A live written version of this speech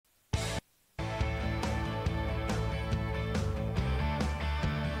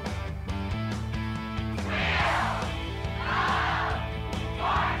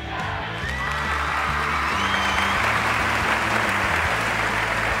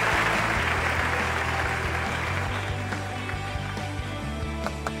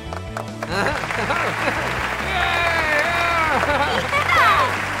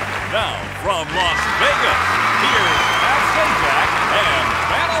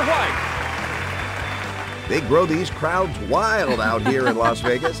They grow these crowds wild out here in Las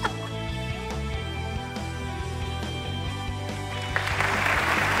Vegas.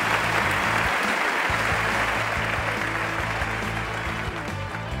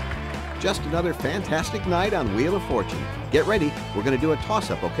 Just another fantastic night on Wheel of Fortune. Get ready, we're going to do a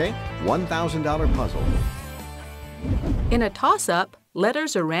toss-up, okay? $1,000 puzzle. In a toss-up,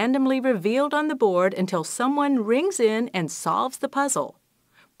 letters are randomly revealed on the board until someone rings in and solves the puzzle.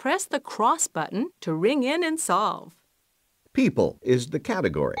 Press the cross button to ring in and solve. People is the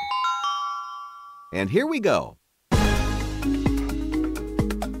category. And here we go.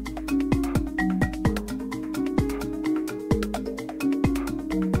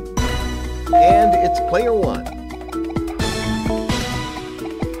 And it's player one.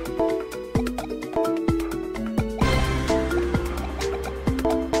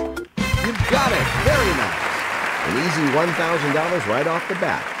 You got it! Very nice. An easy $1,000 right off the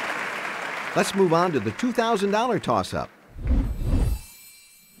bat. Let's move on to the $2,000 toss-up.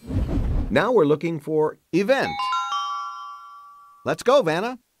 Now we're looking for event. Let's go,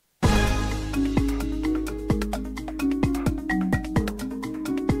 Vanna.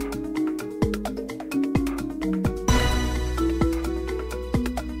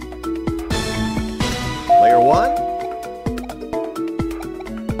 Player one.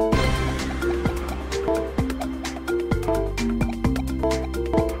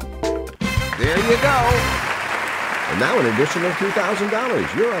 There you go. And now an additional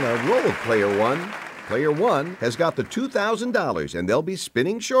 $2,000. You're on a roll, player one. Player one has got the $2,000 and they'll be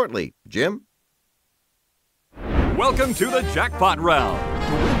spinning shortly. Jim? Welcome to the jackpot round.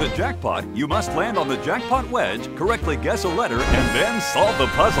 To win the jackpot, you must land on the jackpot wedge, correctly guess a letter, and then solve the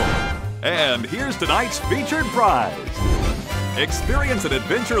puzzle. And here's tonight's featured prize. Experience an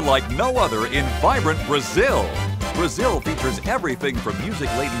adventure like no other in vibrant Brazil. Brazil features everything from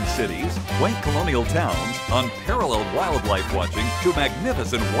music-laden cities, quaint colonial towns, unparalleled wildlife watching, to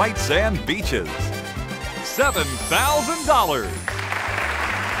magnificent white sand beaches.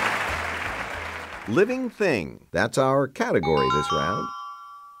 $7,000! Living thing. That's our category this round.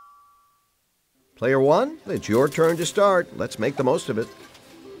 Player one, it's your turn to start. Let's make the most of it.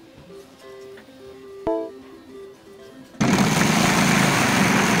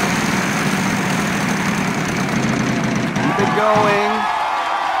 Going.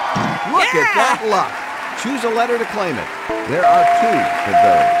 Look at that luck. Choose a letter to claim it. There are two for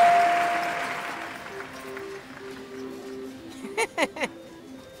those.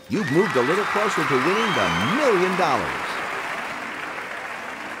 You've moved a little closer to winning the $1 million.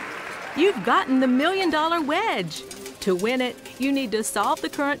 You've gotten the $1 million wedge. To win it, you need to solve the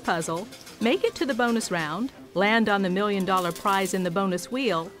current puzzle, make it to the bonus round, land on the $1 million prize in the bonus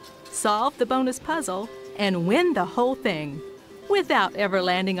wheel, solve the bonus puzzle, and win the whole thing without ever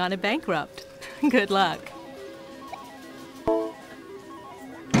landing on a bankrupt. Good luck.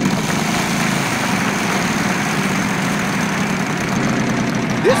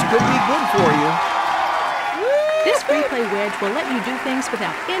 This could be good for you. This free play wedge will let you do things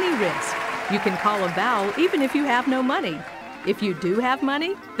without any risk. You can call a vowel even if you have no money. If you do have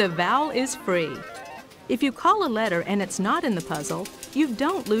money, the vowel is free. If you call a letter and it's not in the puzzle, you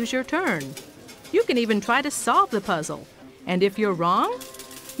don't lose your turn. You can even try to solve the puzzle. And if you're wrong,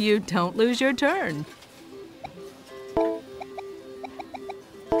 you don't lose your turn.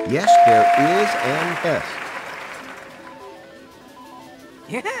 Yes, there is an S.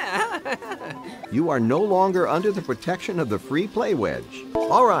 Yeah. You are no longer under the protection of the free play wedge.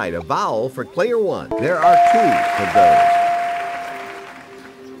 All right, a vowel for player one. There are two for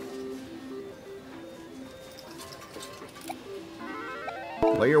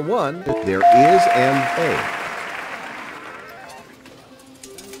those. Player one, there is an A.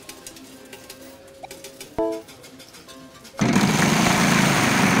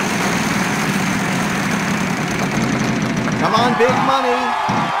 Come on, big money.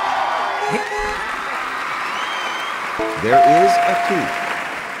 There is a T.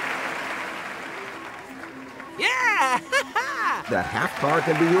 Yeah! That half car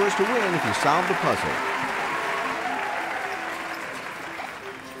can be yours to win if you solve the puzzle.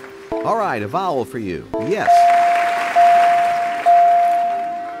 All right, a vowel for you. Yes.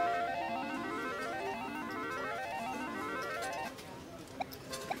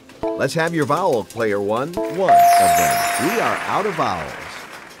 Let's have your vowel, player one. One of them. We are out of vowels.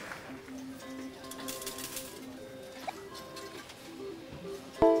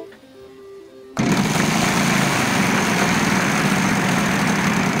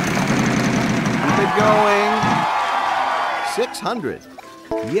 Keep it going. 600.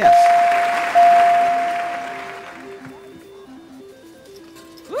 Yes.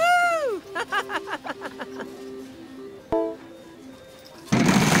 Woo!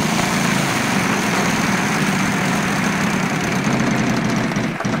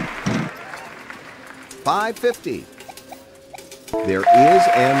 $5.50. There is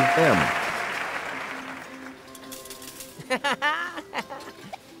an M.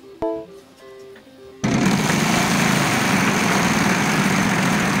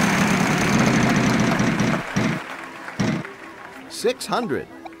 $600.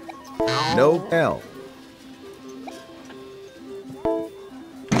 No L.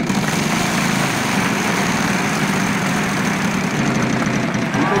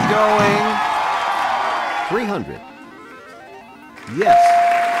 Keep it going. 300. Yes.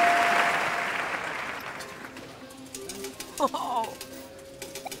 Oh.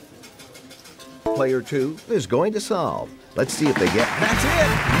 Player 2 is going to solve. Let's see if they get... That's it!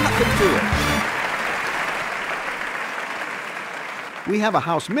 Nothing to it. We have a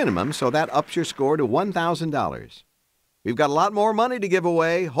house minimum, so that ups your score to $1,000. We've got a lot more money to give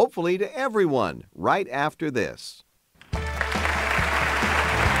away, hopefully to everyone, right after this.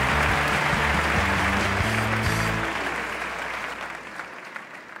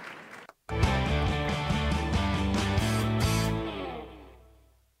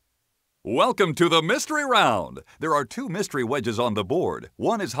 Welcome to the Mystery Round. There are 2 mystery wedges on the board.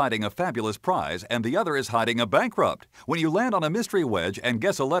 One is hiding a fabulous prize, and the other is hiding a bankrupt. When you land on a mystery wedge and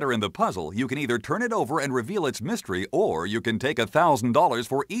guess a letter in the puzzle, you can either turn it over and reveal its mystery, or you can take $1,000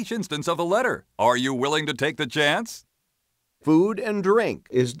 for each instance of the letter. Are you willing to take the chance? Food and drink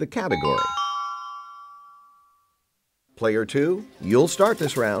is the category. Player 2, you'll start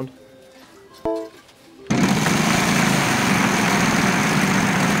this round.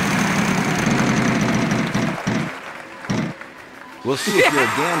 We'll see if you're a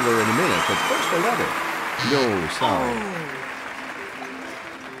gambler in a minute, but first a letter. No, sorry.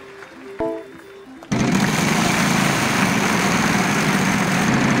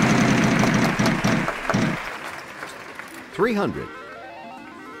 $300.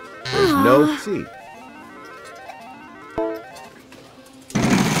 There's no C.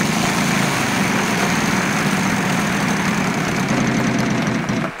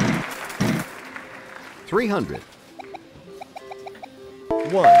 $300.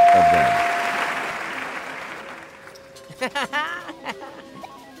 One of them.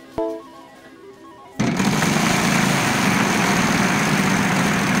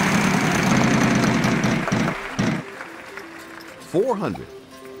 $400.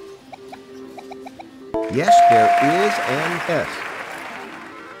 Yes, there is an S.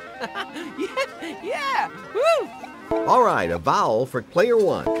 Yeah! Woo! All right, a vowel for player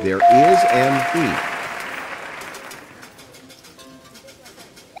 1. There is an E.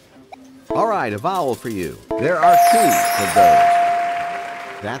 All right, a vowel for you. There are 2 of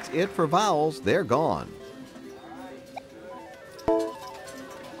those. That's it for vowels. They're gone.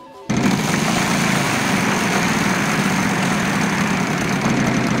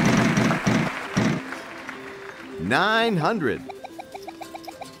 $900.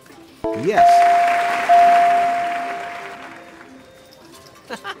 Yes.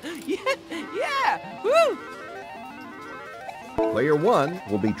 Yeah! Woo! Player 1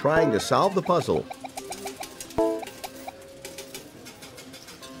 will be trying to solve the puzzle.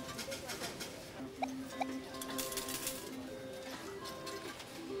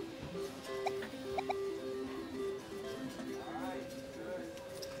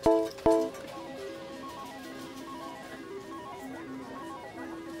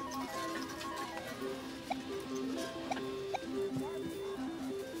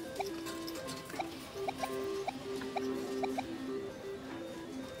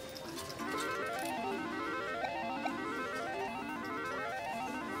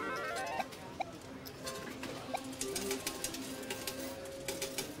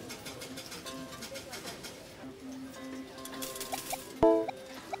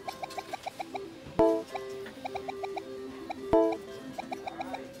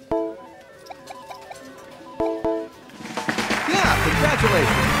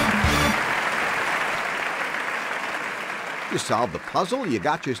 Congratulations! You solved the puzzle, you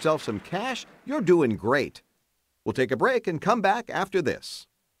got yourself some cash, you're doing great. We'll take a break and come back after this.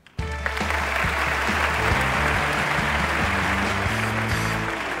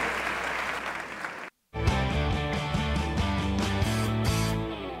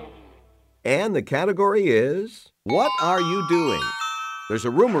 And the category is, what are you doing? There's a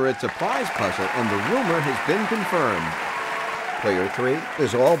rumor it's a prize puzzle, and the rumor has been confirmed. Player 3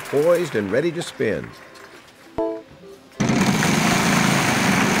 is all poised and ready to spin.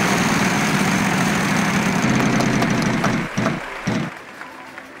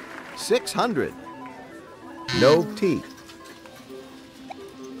 $600. No T.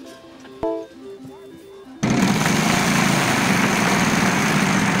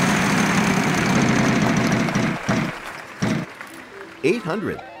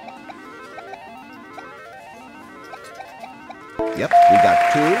 $800. Yep, we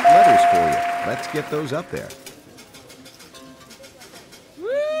got 2 letters for you. Let's get those up there.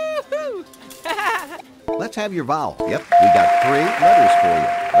 Woo-hoo! Let's have your vowel. Yep, we got 3 letters for you.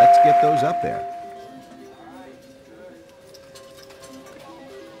 Let's get those up there.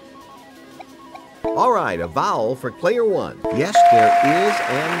 All right, a vowel for player 1. Yes, there is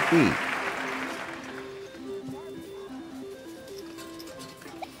an E.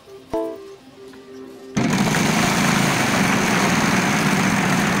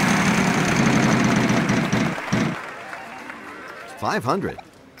 $500.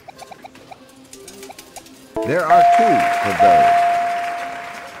 There are 2 of those.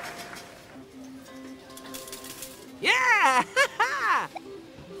 Yeah!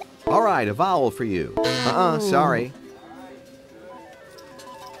 All right, a vowel for you. Sorry.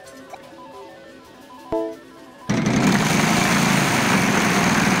 Keep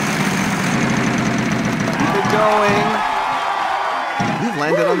it going. You've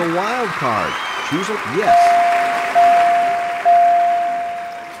landed on the wild card. Choose it. Yes.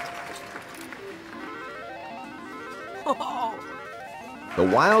 Oh. The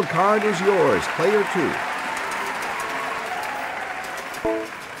wild card is yours, player 2.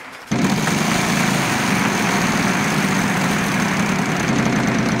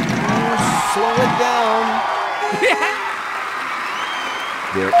 Slow it down.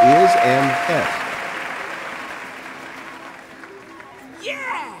 There is an S.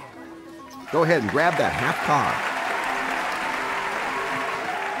 Yeah! Go ahead and grab that half car.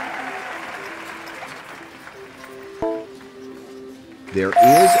 There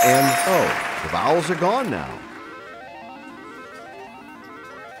is an O. The vowels are gone now.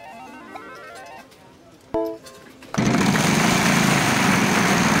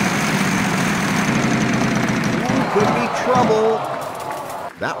 Ooh, could be trouble.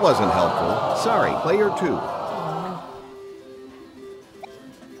 That wasn't helpful. Sorry, player 2.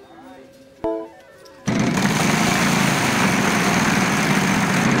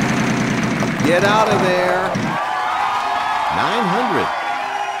 Get out of there. 900.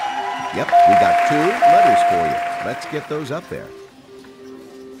 Yep, we got 2 letters for you. Let's get those up there.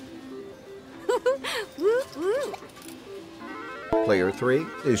 Player 3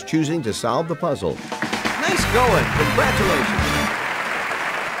 is choosing to solve the puzzle. Nice going. Congratulations.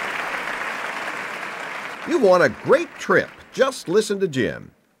 You've won a great trip. Just listen to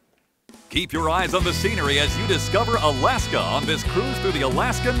Jim. Keep your eyes on the scenery as you discover Alaska on this cruise through the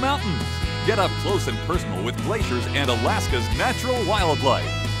Alaskan mountains. Get up close and personal with glaciers and Alaska's natural wildlife.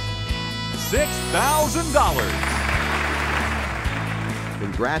 $6,000.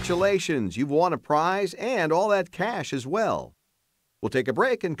 Congratulations. You've won a prize and all that cash as well. We'll take a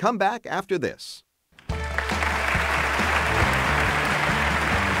break and come back after this.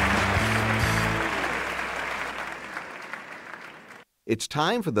 It's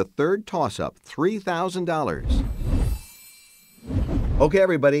time for the third toss-up, $3,000. Okay,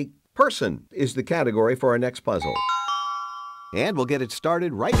 everybody, person is the category for our next puzzle. And we'll get it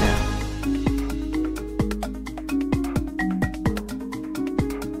started right now.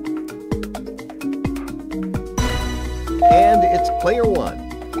 And it's player 1.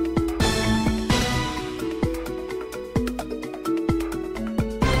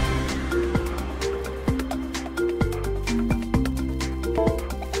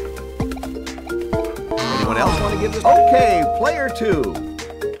 Anyone else want to give this? Okay, player 2. You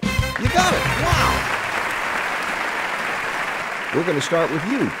got it. Wow. We're going to start with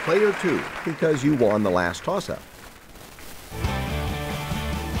you, player 2, because you won the last toss-up.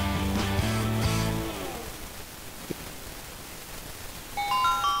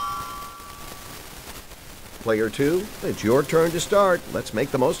 Player 2, it's your turn to start. Let's make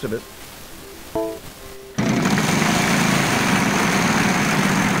the most of it.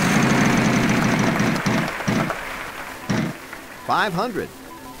 $500.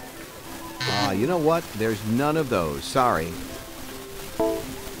 You know what? There's none of those. Sorry. Keep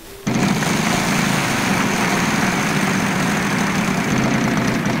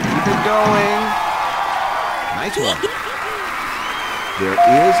it going. Nice one. There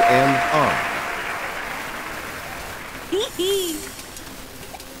is an R.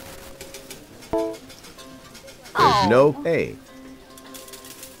 There's no A.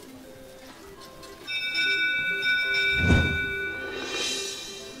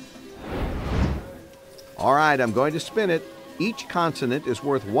 All right, I'm going to spin it. Each consonant is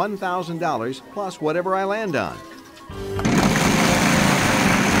worth $1,000 plus whatever I land on.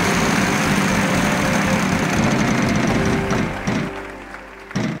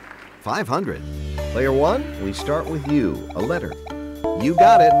 $500. Player 1, we start with you, a letter. You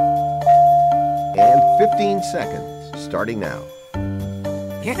got it. And 15 seconds, starting now.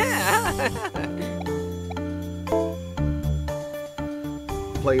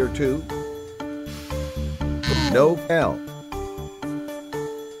 Player 2. No L.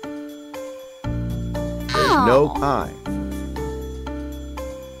 There's no I.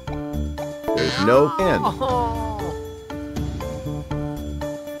 There's no N.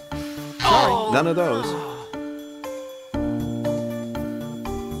 Sorry, none of those.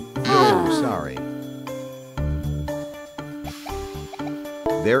 No, sorry.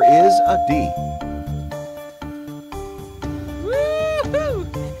 There is a D.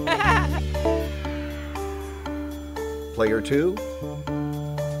 Player 2.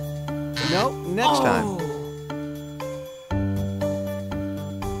 No, next time.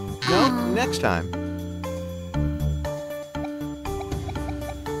 No, next time.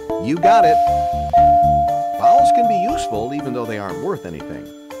 You got it. Vowels can be useful even though they aren't worth anything.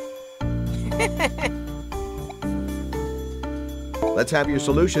 Let's have your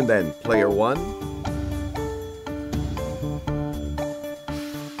solution then, player 1.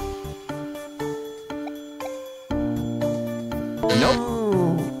 Nope.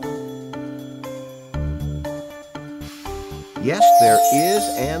 Yes, there is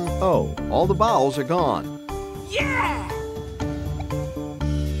an O. All the vowels are gone. Yeah!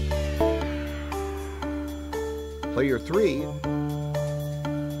 Player 3.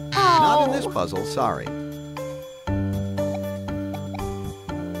 Not in this puzzle, sorry.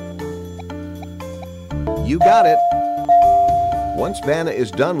 You got it. Once Vanna is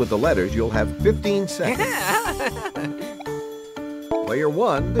done with the letters, you'll have 15 seconds. Player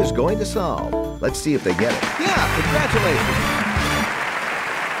 1 is going to solve. Let's see if they get it. Yeah, congratulations.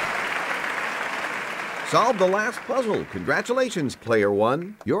 Solved the last puzzle. Congratulations, player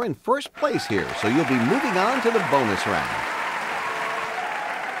 1. You're in first place here, so you'll be moving on to the bonus round.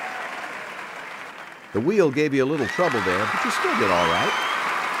 The wheel gave you a little trouble there, but you still did all right.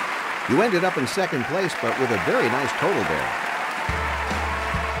 You ended up in second place, but with a very nice total there.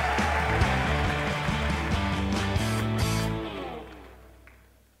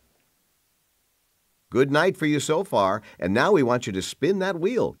 Good night for you so far, and now we want you to spin that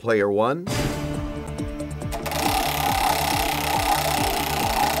wheel, player 1.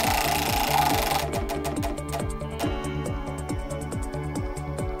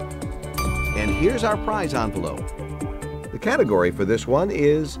 And here's our prize envelope. The category for this one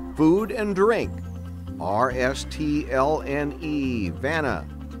is food and drink. R-S-T-L-N-E, Vanna.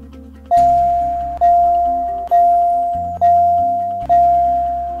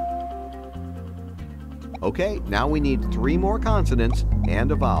 Okay, now we need 3 more consonants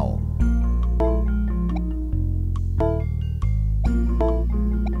and a vowel.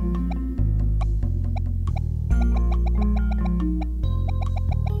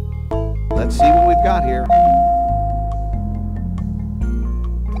 Let's see what we've got here.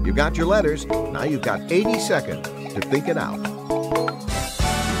 You got your letters. Now you've got 80 seconds to think it out.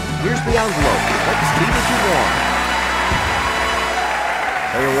 Here's the envelope. Let's see what you want.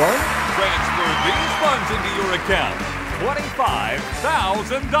 Player 1? Transfer these funds into your account.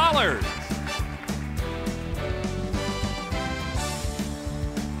 $25,000.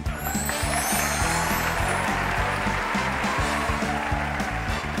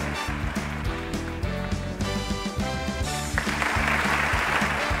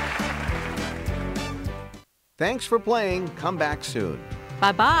 Thanks for playing. Come back soon.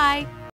 Bye-bye.